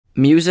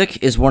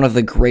Music is one of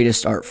the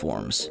greatest art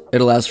forms. It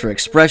allows for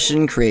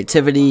expression,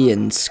 creativity,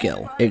 and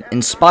skill. It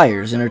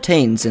inspires,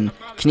 entertains, and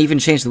can even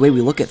change the way we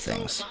look at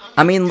things.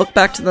 I mean, look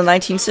back to the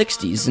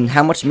 1960s and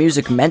how much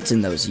music meant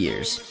in those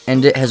years.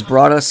 And it has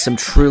brought us some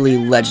truly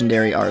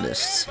legendary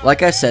artists.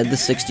 Like I said, the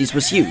 60s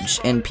was huge,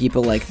 and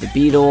people like the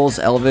Beatles,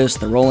 Elvis,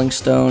 the Rolling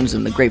Stones,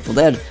 and the Grateful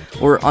Dead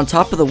were on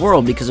top of the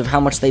world because of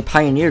how much they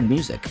pioneered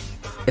music.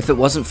 If it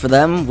wasn't for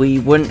them, we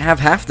wouldn't have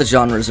half the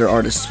genres or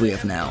artists we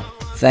have now.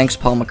 Thanks,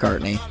 Paul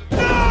McCartney.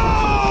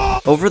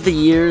 Over the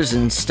years,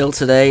 and still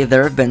today,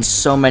 there have been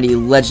so many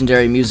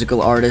legendary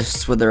musical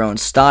artists with their own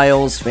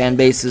styles, fan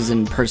bases,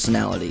 and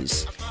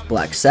personalities.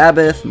 Black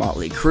Sabbath,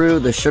 Motley Crue,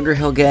 the Sugar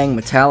Hill Gang,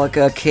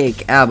 Metallica,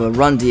 Cake, ABBA,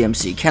 Run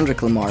DMC,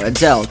 Kendrick Lamar,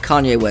 Adele,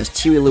 Kanye West,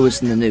 Huey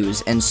Lewis and the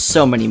News, and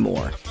so many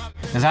more.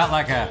 Is that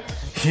like a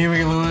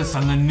Huey Lewis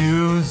on the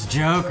News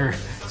joke or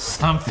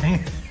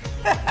something?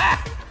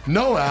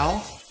 No,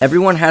 Al.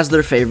 Everyone has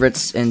their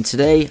favorites, and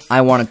today,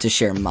 I wanted to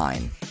share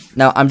mine.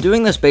 Now, I'm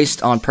doing this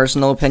based on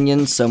personal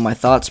opinions, so my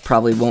thoughts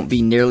probably won't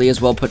be nearly as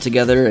well put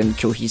together and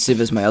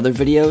cohesive as my other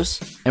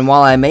videos. And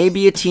while I may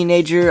be a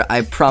teenager,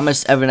 I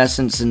promise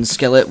Evanescence and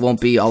Skillet won't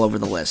be all over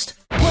the list.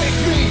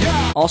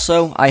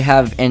 Also, I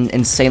have an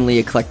insanely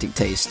eclectic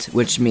taste,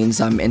 which means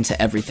I'm into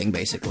everything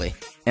basically.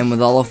 And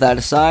with all of that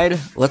aside,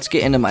 let's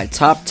get into my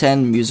top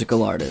 10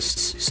 musical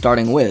artists,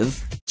 starting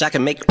with... I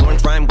can make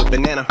orange rhyme with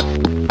banana.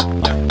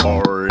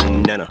 Or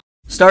nana.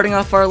 Starting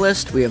off our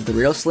list, we have the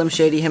real Slim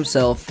Shady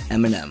himself,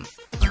 Eminem.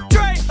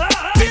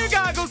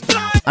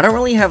 I don't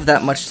really have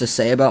that much to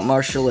say about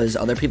Marshall as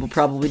other people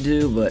probably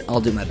do, but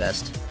I'll do my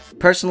best.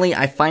 Personally,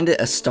 I find it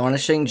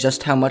astonishing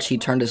just how much he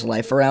turned his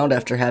life around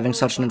after having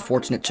such an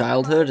unfortunate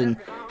childhood, and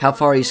how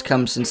far he's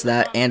come since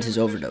that and his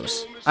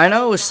overdose. I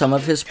know some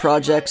of his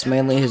projects,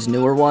 mainly his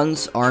newer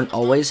ones, aren't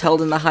always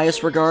held in the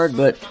highest regard,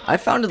 but I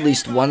found at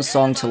least one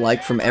song to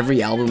like from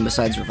every album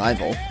besides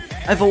Revival.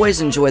 I've always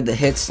enjoyed the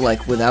hits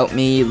like Without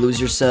Me, Lose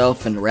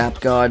Yourself, and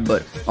Rap God,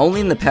 but only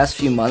in the past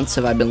few months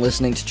have I been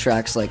listening to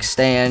tracks like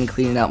Stan,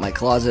 Cleaning Out My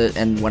Closet,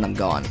 and When I'm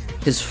Gone.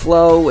 His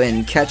flow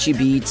and catchy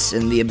beats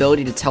and the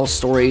ability to tell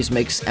stories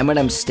makes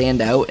Eminem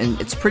stand out, and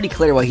it's pretty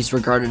clear why he's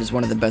regarded as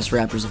one of the best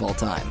rappers of all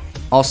time.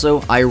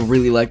 Also, I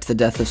really liked The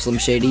Death of Slim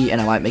Shady,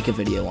 and I might make a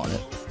video on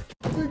it.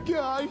 The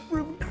guy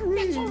from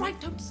Creed. It's alright,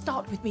 don't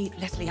start with me,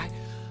 Leslie. I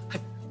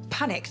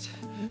panicked.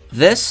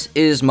 This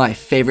is my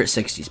favorite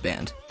 60s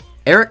band.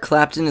 Eric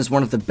Clapton is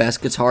one of the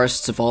best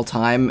guitarists of all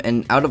time,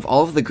 and out of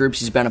all of the groups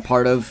he's been a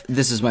part of,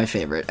 this is my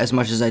favorite, as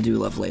much as I do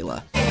love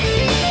Layla.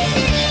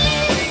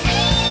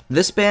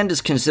 This band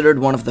is considered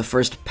one of the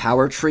first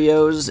power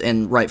trios,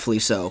 and rightfully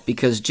so,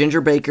 because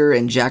Ginger Baker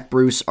and Jack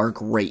Bruce are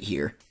great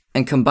here.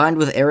 And combined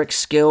with Eric's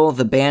skill,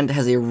 the band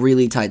has a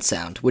really tight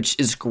sound, which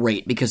is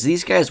great, because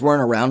these guys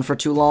weren't around for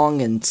too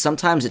long, and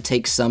sometimes it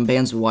takes some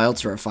bands a while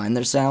to refine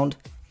their sound.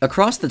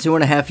 Across the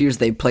 2.5 years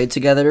they played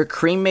together,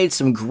 Cream made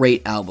some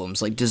great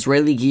albums like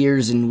Disraeli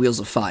Gears and Wheels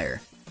of Fire.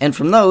 And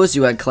from those,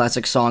 you had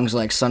classic songs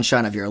like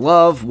Sunshine of Your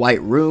Love,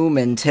 White Room,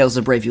 and Tales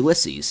of Brave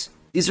Ulysses.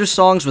 These are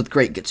songs with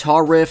great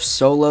guitar riffs,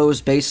 solos,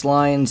 bass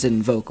lines,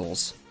 and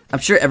vocals. I'm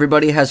sure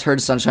everybody has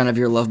heard Sunshine of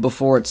Your Love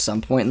before at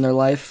some point in their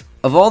life.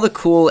 Of all the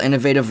cool,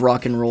 innovative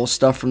rock and roll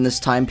stuff from this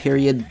time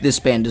period,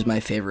 this band is my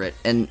favorite,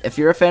 and if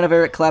you're a fan of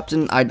Eric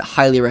Clapton, I'd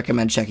highly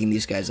recommend checking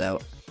these guys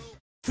out.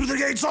 Through the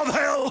gates of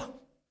hell,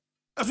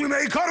 as we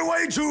make our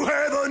way to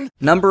heaven.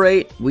 Number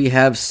 8, we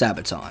have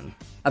Sabaton.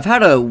 I've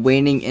had a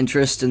waning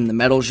interest in the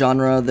metal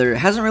genre. There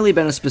hasn't really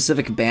been a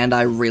specific band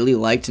I really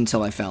liked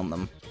until I found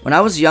them. When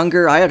I was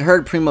younger, I had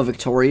heard Primo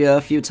Victoria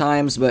a few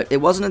times, but it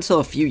wasn't until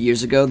a few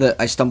years ago that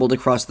I stumbled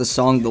across the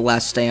song The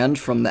Last Stand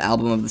from the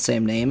album of the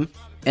same name.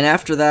 And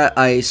after that,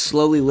 I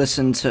slowly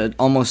listened to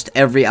almost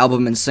every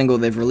album and single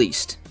they've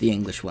released, the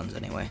English ones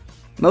anyway.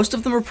 Most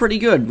of them are pretty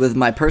good, with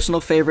my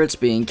personal favorites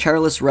being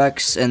Careless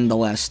Rex and The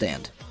Last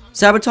Stand.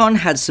 Sabaton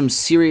had some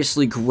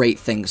seriously great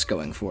things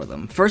going for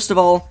them. First of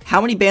all, how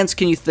many bands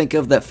can you think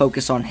of that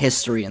focus on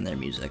history in their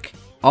music?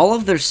 All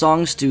of their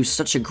songs do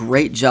such a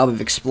great job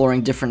of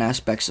exploring different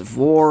aspects of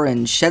war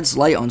and sheds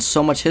light on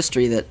so much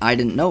history that I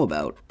didn't know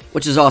about,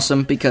 which is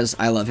awesome because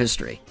I love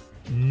history.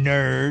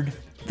 Nerd.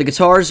 The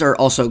guitars are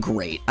also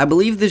great. I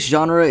believe this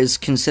genre is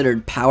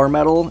considered power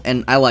metal,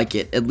 and I like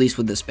it, at least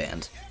with this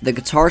band. The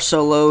guitar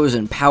solos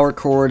and power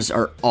chords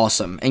are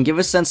awesome, and give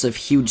a sense of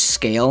huge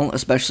scale,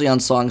 especially on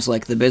songs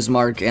like The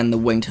Bismarck and The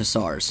Winged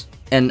Hussars.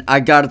 And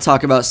I gotta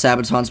talk about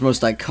Sabaton's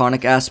most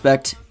iconic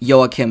aspect,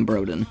 Joachim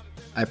Broden.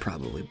 I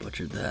probably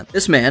butchered that.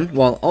 This man,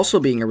 while also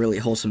being a really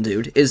wholesome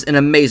dude, is an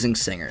amazing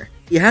singer.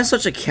 He has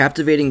such a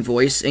captivating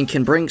voice and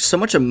can bring so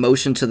much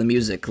emotion to the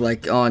music,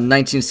 like on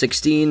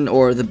 1916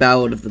 or The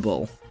Ballad of the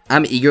Bull.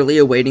 I'm eagerly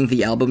awaiting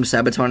the album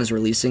Sabaton is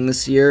releasing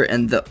this year,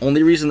 and the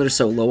only reason they're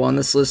so low on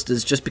this list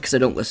is just because I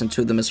don't listen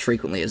to them as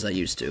frequently as I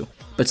used to.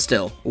 But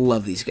still,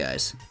 love these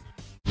guys.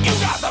 You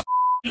guys are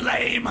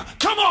lame.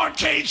 Come on,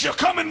 Cage, you're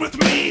coming with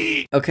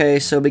me. Okay,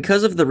 so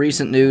because of the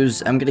recent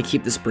news, I'm gonna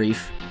keep this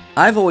brief.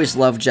 I've always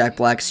loved Jack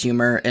Black's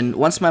humor, and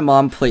once my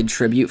mom played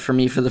Tribute for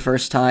me for the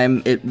first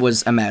time, it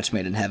was a match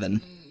made in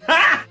heaven.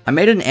 Ha! I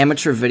made an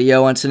amateur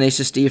video on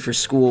Tenacious D for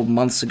school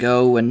months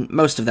ago, and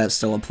most of that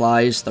still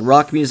applies. The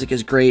rock music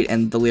is great,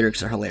 and the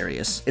lyrics are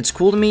hilarious. It's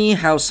cool to me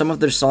how some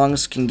of their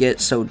songs can get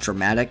so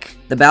dramatic.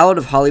 The Ballad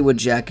of Hollywood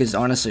Jack is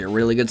honestly a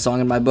really good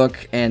song in my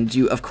book, and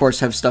you of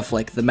course have stuff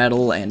like The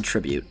Metal and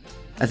Tribute.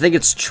 I think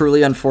it's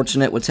truly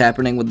unfortunate what's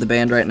happening with the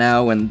band right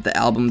now, and the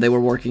album they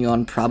were working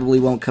on probably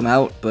won't come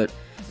out, but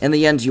in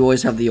the end you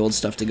always have the old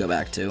stuff to go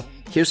back to.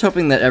 Here's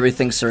hoping that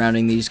everything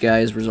surrounding these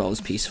guys resolves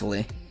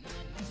peacefully.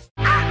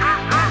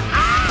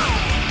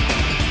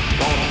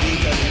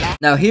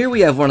 Now here we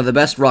have one of the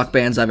best rock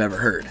bands I've ever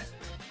heard.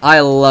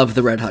 I love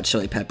the Red Hot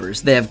Chili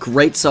Peppers. They have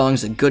great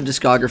songs, a good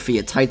discography,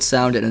 a tight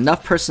sound, and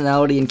enough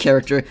personality and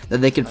character that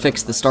they could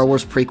fix the Star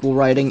Wars prequel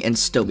writing and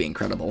still be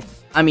incredible.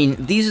 I mean,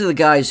 these are the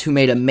guys who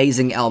made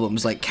amazing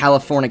albums like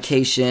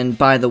Californication,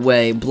 By the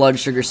Way, Blood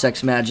Sugar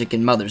Sex Magik,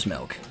 and Mother's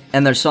Milk.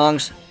 And their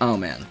songs, oh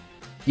man.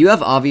 You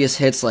have obvious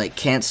hits like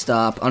Can't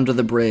Stop, Under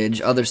the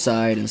Bridge, Other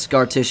Side, and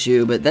Scar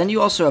Tissue, but then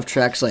you also have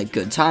tracks like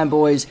Good Time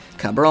Boys,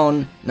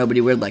 Cabron,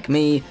 Nobody Weird Like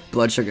Me,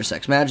 Blood Sugar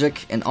Sex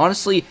Magik, and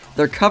honestly,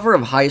 their cover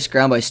of Highest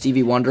Ground by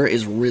Stevie Wonder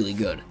is really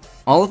good.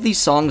 All of these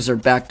songs are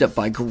backed up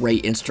by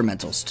great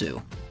instrumentals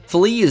too.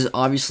 Flea is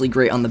obviously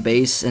great on the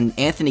bass, and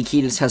Anthony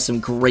Kiedis has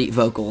some great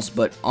vocals,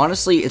 but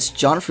honestly, it's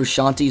John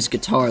Frusciante's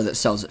guitar that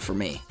sells it for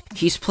me.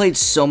 He's played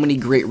so many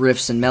great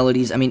riffs and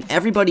melodies. I mean,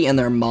 everybody and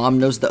their mom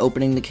knows the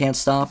opening to Can't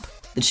Stop.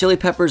 The Chili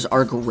Peppers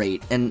are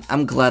great, and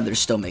I'm glad they're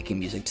still making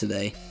music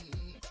today.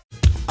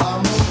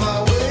 I'm on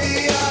my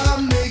way,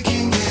 I'm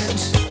making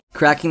it.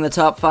 Cracking the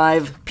top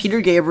 5,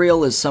 Peter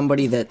Gabriel is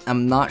somebody that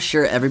I'm not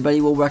sure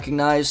everybody will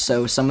recognize,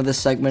 so some of this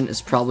segment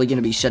is probably going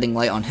to be shedding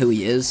light on who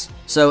he is.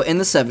 So in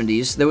the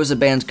 70s, there was a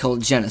band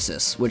called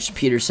Genesis, which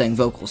Peter sang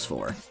vocals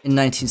for. In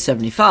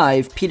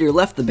 1975, Peter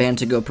left the band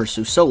to go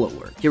pursue solo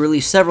work. He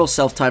released several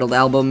self-titled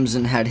albums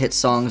and had hit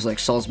songs like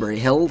Salisbury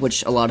Hill,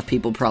 which a lot of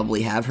people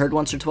probably have heard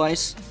once or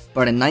twice.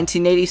 But in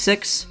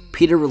 1986,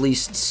 Peter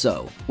released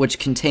So, which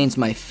contains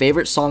my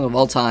favorite song of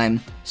all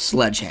time,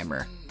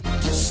 Sledgehammer.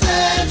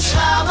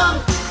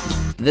 Sledgehammer.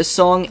 This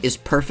song is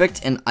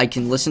perfect, and I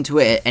can listen to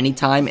it at any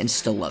time and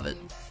still love it.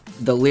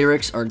 The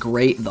lyrics are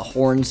great, the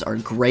horns are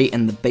great,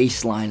 and the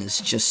bass line is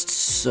just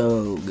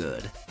so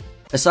good.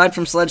 Aside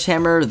from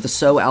Sledgehammer, the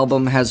So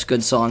album has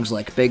good songs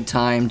like Big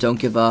Time, Don't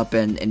Give Up,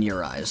 and In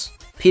Your Eyes.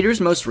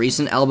 Peter's most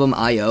recent album,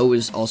 I.O.,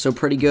 is also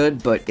pretty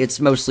good, but it's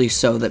mostly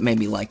So that made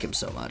me like him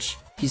so much.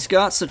 He's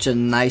got such a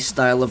nice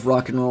style of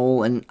rock and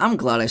roll, and I'm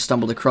glad I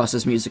stumbled across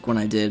his music when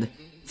I did.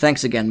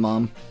 Thanks again,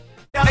 Mom.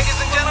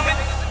 Ladies and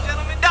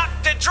gentlemen,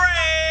 Dr. Dre!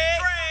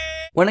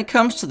 When it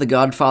comes to the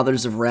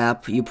godfathers of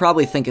rap, you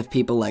probably think of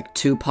people like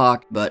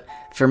Tupac, but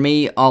for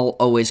me, I'll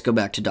always go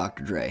back to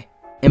Dr. Dre.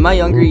 In my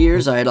younger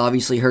years, I had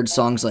obviously heard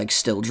songs like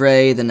Still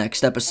Dre, The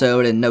Next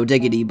Episode, and No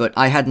Diggity, but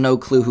I had no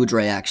clue who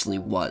Dre actually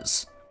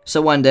was. So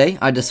one day,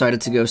 I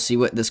decided to go see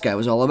what this guy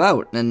was all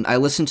about, and I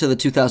listened to the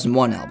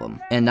 2001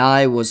 album, and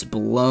I was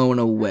blown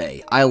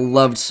away. I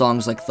loved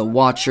songs like The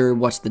Watcher,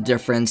 What's the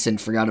Difference, and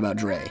Forgot About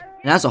Dre.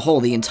 And as a whole,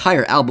 the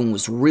entire album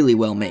was really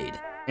well made.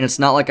 And it's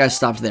not like I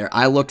stopped there.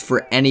 I looked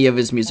for any of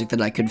his music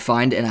that I could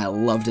find, and I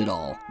loved it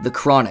all. The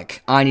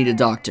Chronic, I Need a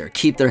Doctor,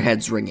 Keep Their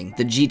Heads Ringing,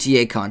 the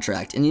GTA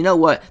Contract, and you know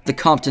what? The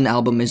Compton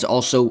album is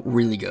also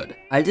really good.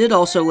 I did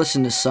also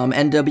listen to some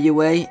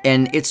NWA,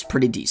 and it's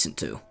pretty decent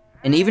too.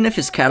 And even if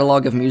his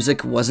catalog of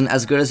music wasn't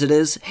as good as it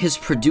is, his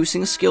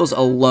producing skills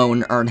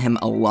alone earn him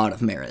a lot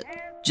of merit.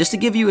 Just to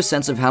give you a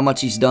sense of how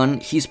much he's done,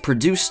 he's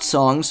produced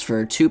songs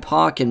for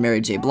Tupac and Mary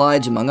J.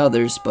 Blige, among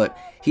others, but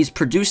he's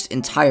produced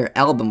entire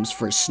albums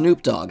for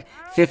Snoop Dogg,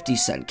 50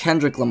 Cent,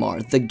 Kendrick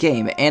Lamar, The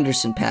Game,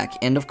 Anderson .Paak,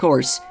 and of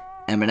course,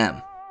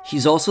 Eminem.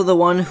 He's also the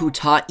one who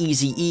taught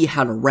Eazy-E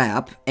how to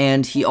rap,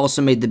 and he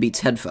also made the Beats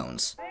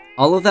headphones.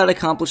 All of that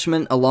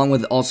accomplishment, along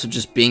with also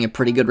just being a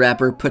pretty good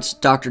rapper, puts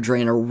Dr.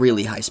 Dre in a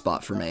really high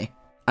spot for me.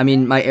 I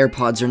mean, my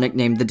AirPods are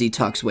nicknamed the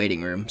Detox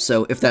Waiting Room,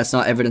 so if that's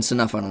not evidence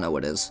enough, I don't know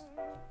what is.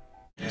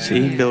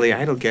 See, Billy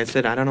Idol gets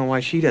it, I don't know why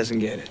she doesn't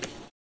get it.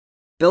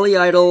 Billy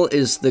Idol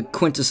is the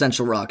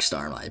quintessential rock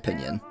star in my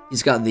opinion.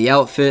 He's got the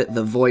outfit,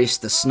 the voice,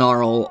 the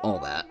snarl, all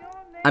that.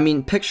 I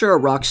mean, picture a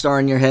rock star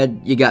in your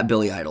head, you got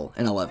Billy Idol,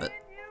 and I love it.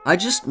 I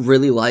just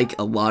really like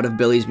a lot of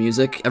Billy's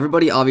music.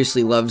 Everybody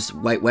obviously loves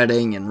White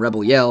Wedding and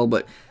Rebel Yell,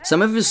 but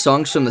some of his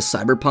songs from the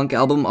Cyberpunk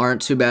album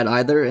aren't too bad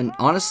either, and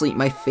honestly,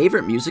 my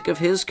favorite music of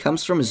his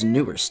comes from his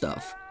newer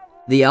stuff.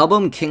 The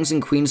album Kings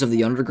and Queens of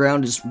the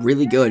Underground is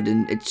really good,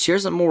 and it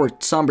shares a more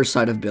somber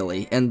side of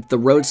Billy, and the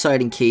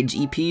Roadside and Cage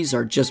EPs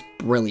are just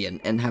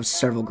brilliant and have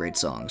several great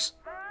songs.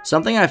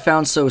 Something I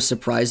found so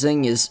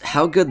surprising is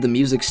how good the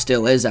music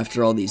still is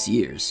after all these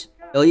years.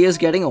 Billy is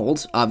getting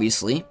old,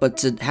 obviously, but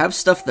to have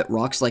stuff that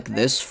rocks like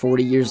this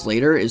 40 years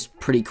later is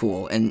pretty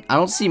cool, and I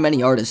don't see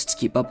many artists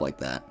keep up like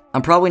that.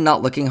 I'm probably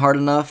not looking hard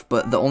enough,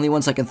 but the only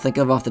ones I can think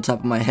of off the top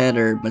of my head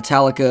are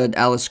Metallica,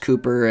 Alice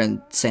Cooper,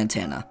 and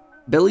Santana.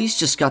 Billy's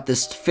just got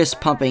this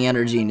fist-pumping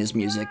energy in his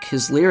music,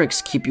 his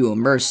lyrics keep you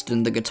immersed,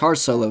 and the guitar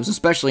solos,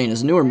 especially in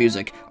his newer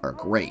music, are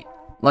great.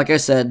 Like I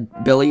said,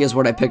 Billy is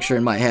what I picture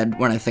in my head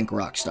when I think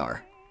rock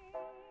star.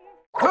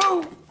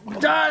 Who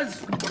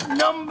does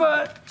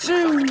number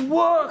 2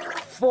 work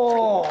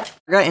for?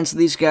 I got into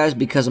these guys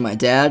because of my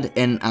dad,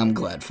 and I'm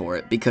glad for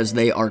it, because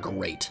they are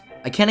great.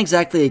 I can't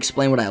exactly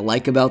explain what I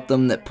like about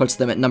them that puts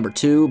them at number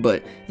 2,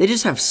 but they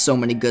just have so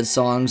many good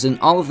songs, and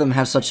all of them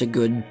have such a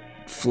good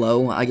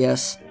flow, I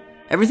guess.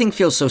 Everything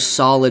feels so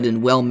solid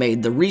and well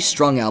made. The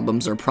Restrung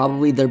albums are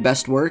probably their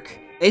best work.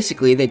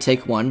 Basically, they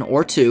take one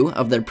or two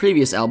of their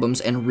previous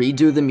albums and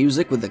redo the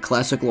music with a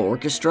classical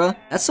orchestra.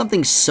 That's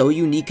something so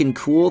unique and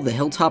cool. The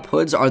Hilltop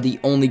Hoods are the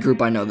only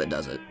group I know that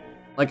does it.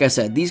 Like I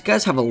said, these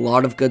guys have a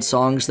lot of good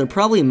songs. They're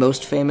probably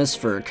most famous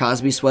for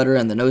Cosby Sweater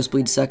and the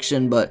Nosebleed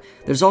section, but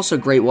there's also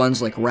great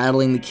ones like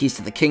Rattling the Keys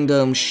to the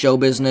Kingdom, Show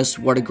Business,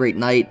 What a Great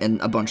Night,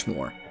 and a bunch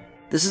more.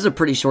 This is a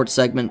pretty short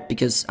segment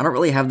because I don't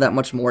really have that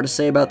much more to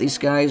say about these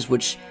guys,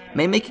 which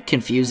may make it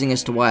confusing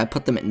as to why I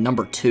put them at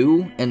number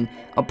 2, and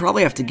I'll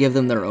probably have to give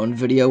them their own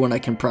video when I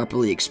can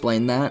properly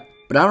explain that.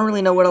 But I don't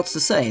really know what else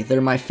to say.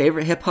 They're my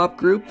favorite hip-hop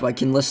group, I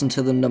can listen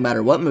to them no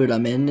matter what mood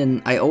I'm in,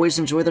 and I always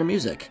enjoy their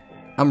music.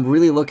 I'm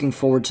really looking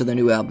forward to the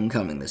new album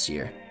coming this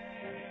year.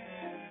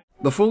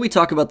 Before we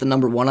talk about the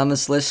number 1 on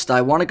this list,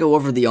 I want to go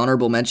over the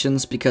honorable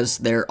mentions because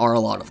there are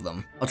a lot of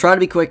them. I'll try to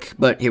be quick,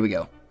 but here we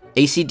go.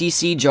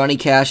 AC/DC, Johnny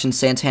Cash, and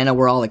Santana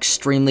were all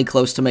extremely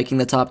close to making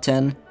the top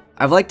 10.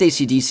 I've liked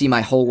AC/DC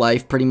my whole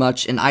life, pretty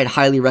much, and I'd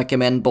highly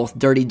recommend both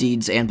Dirty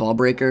Deeds and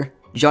Ballbreaker.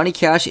 Johnny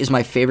Cash is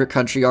my favorite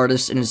country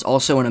artist and is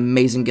also an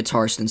amazing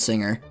guitarist and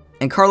singer.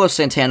 And Carlos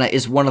Santana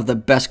is one of the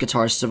best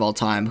guitarists of all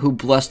time, who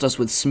blessed us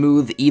with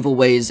Smooth, Evil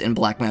Ways, and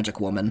Black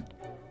Magic Woman.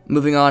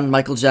 Moving on,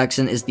 Michael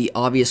Jackson is the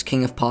obvious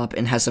king of pop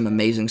and has some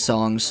amazing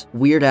songs.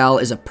 Weird Al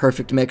is a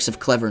perfect mix of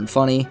clever and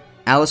funny.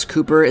 Alice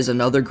Cooper is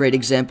another great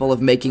example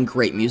of making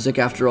great music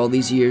after all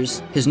these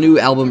years. His new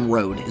album,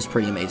 Road, is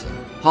pretty amazing.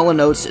 Hall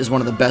 & Oates is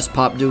one of the best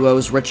pop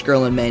duos. Rich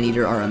Girl and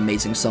Maneater are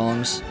amazing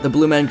songs. The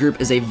Blue Man Group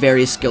is a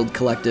very skilled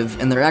collective,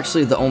 and they're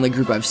actually the only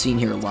group I've seen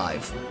here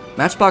live.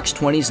 Matchbox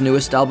 20's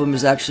newest album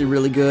is actually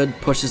really good,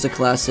 Push is a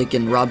classic,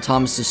 and Rob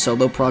Thomas's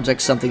solo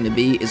project, Something to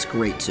Be, is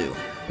great too.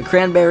 The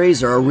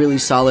Cranberries are a really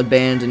solid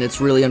band, and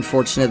it's really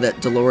unfortunate that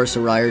Dolores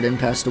O'Riordan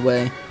passed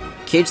away.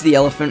 Cage the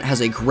Elephant has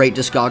a great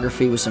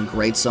discography with some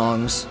great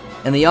songs,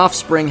 and The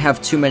Offspring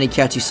have too many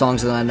catchy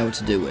songs that I know what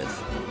to do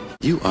with.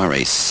 You are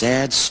a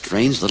sad,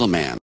 strange little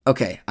man.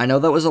 Okay, I know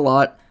that was a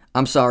lot.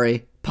 I'm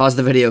sorry. Pause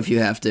the video if you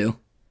have to.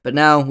 But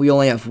now, we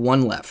only have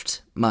one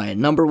left. My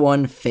number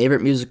 1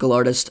 favorite musical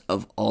artist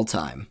of all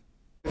time.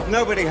 If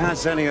nobody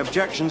has any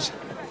objections,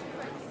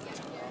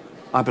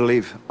 I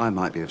believe I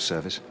might be of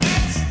service.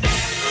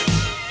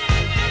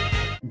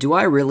 Do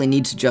I really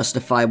need to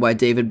justify why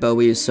David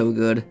Bowie is so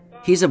good?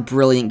 He's a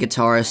brilliant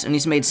guitarist, and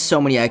he's made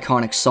so many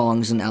iconic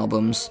songs and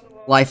albums.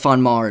 Life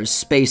on Mars,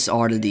 Space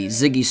Oddity,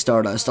 Ziggy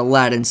Stardust,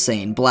 Aladdin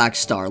Sane, Black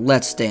Star,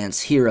 Let's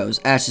Dance,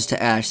 Heroes, Ashes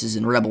to Ashes,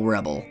 and Rebel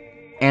Rebel.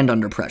 And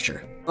Under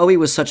Pressure. Bowie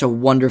was such a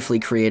wonderfully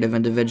creative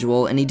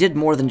individual, and he did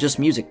more than just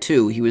music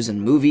too. He was in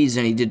movies,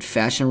 and he did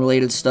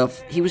fashion-related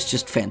stuff. He was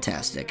just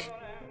fantastic.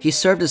 He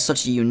served as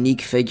such a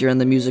unique figure in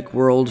the music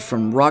world,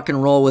 from rock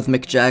and roll with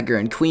Mick Jagger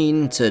and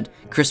Queen, to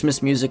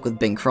Christmas music with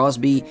Bing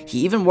Crosby. He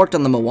even worked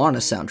on the Moana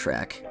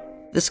soundtrack.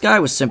 This guy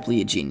was simply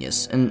a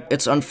genius, and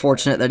it's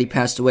unfortunate that he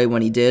passed away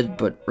when he did,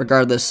 but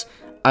regardless,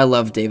 I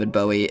love David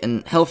Bowie,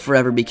 and he'll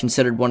forever be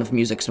considered one of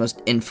music's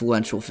most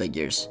influential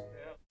figures.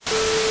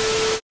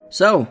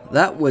 So,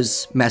 that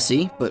was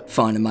messy, but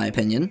fun in my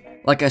opinion.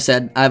 Like I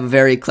said, I have a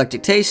very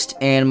eclectic taste,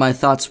 and my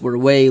thoughts were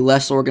way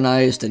less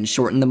organized and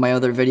shortened than my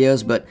other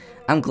videos, but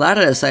I'm glad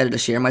I decided to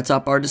share my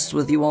top artists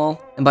with you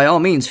all, and by all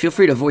means, feel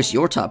free to voice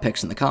your top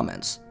picks in the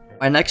comments.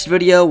 My next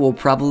video will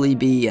probably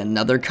be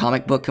another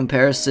comic book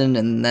comparison,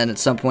 and then at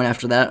some point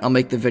after that, I'll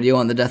make the video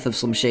on the death of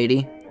Slim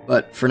Shady.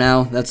 But for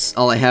now, that's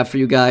all I have for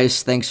you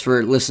guys. Thanks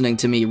for listening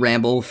to me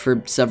ramble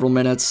for several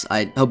minutes.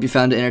 I hope you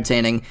found it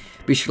entertaining.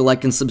 Be sure to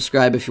like and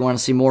subscribe if you want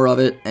to see more of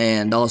it,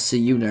 and I'll see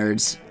you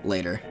nerds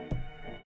later.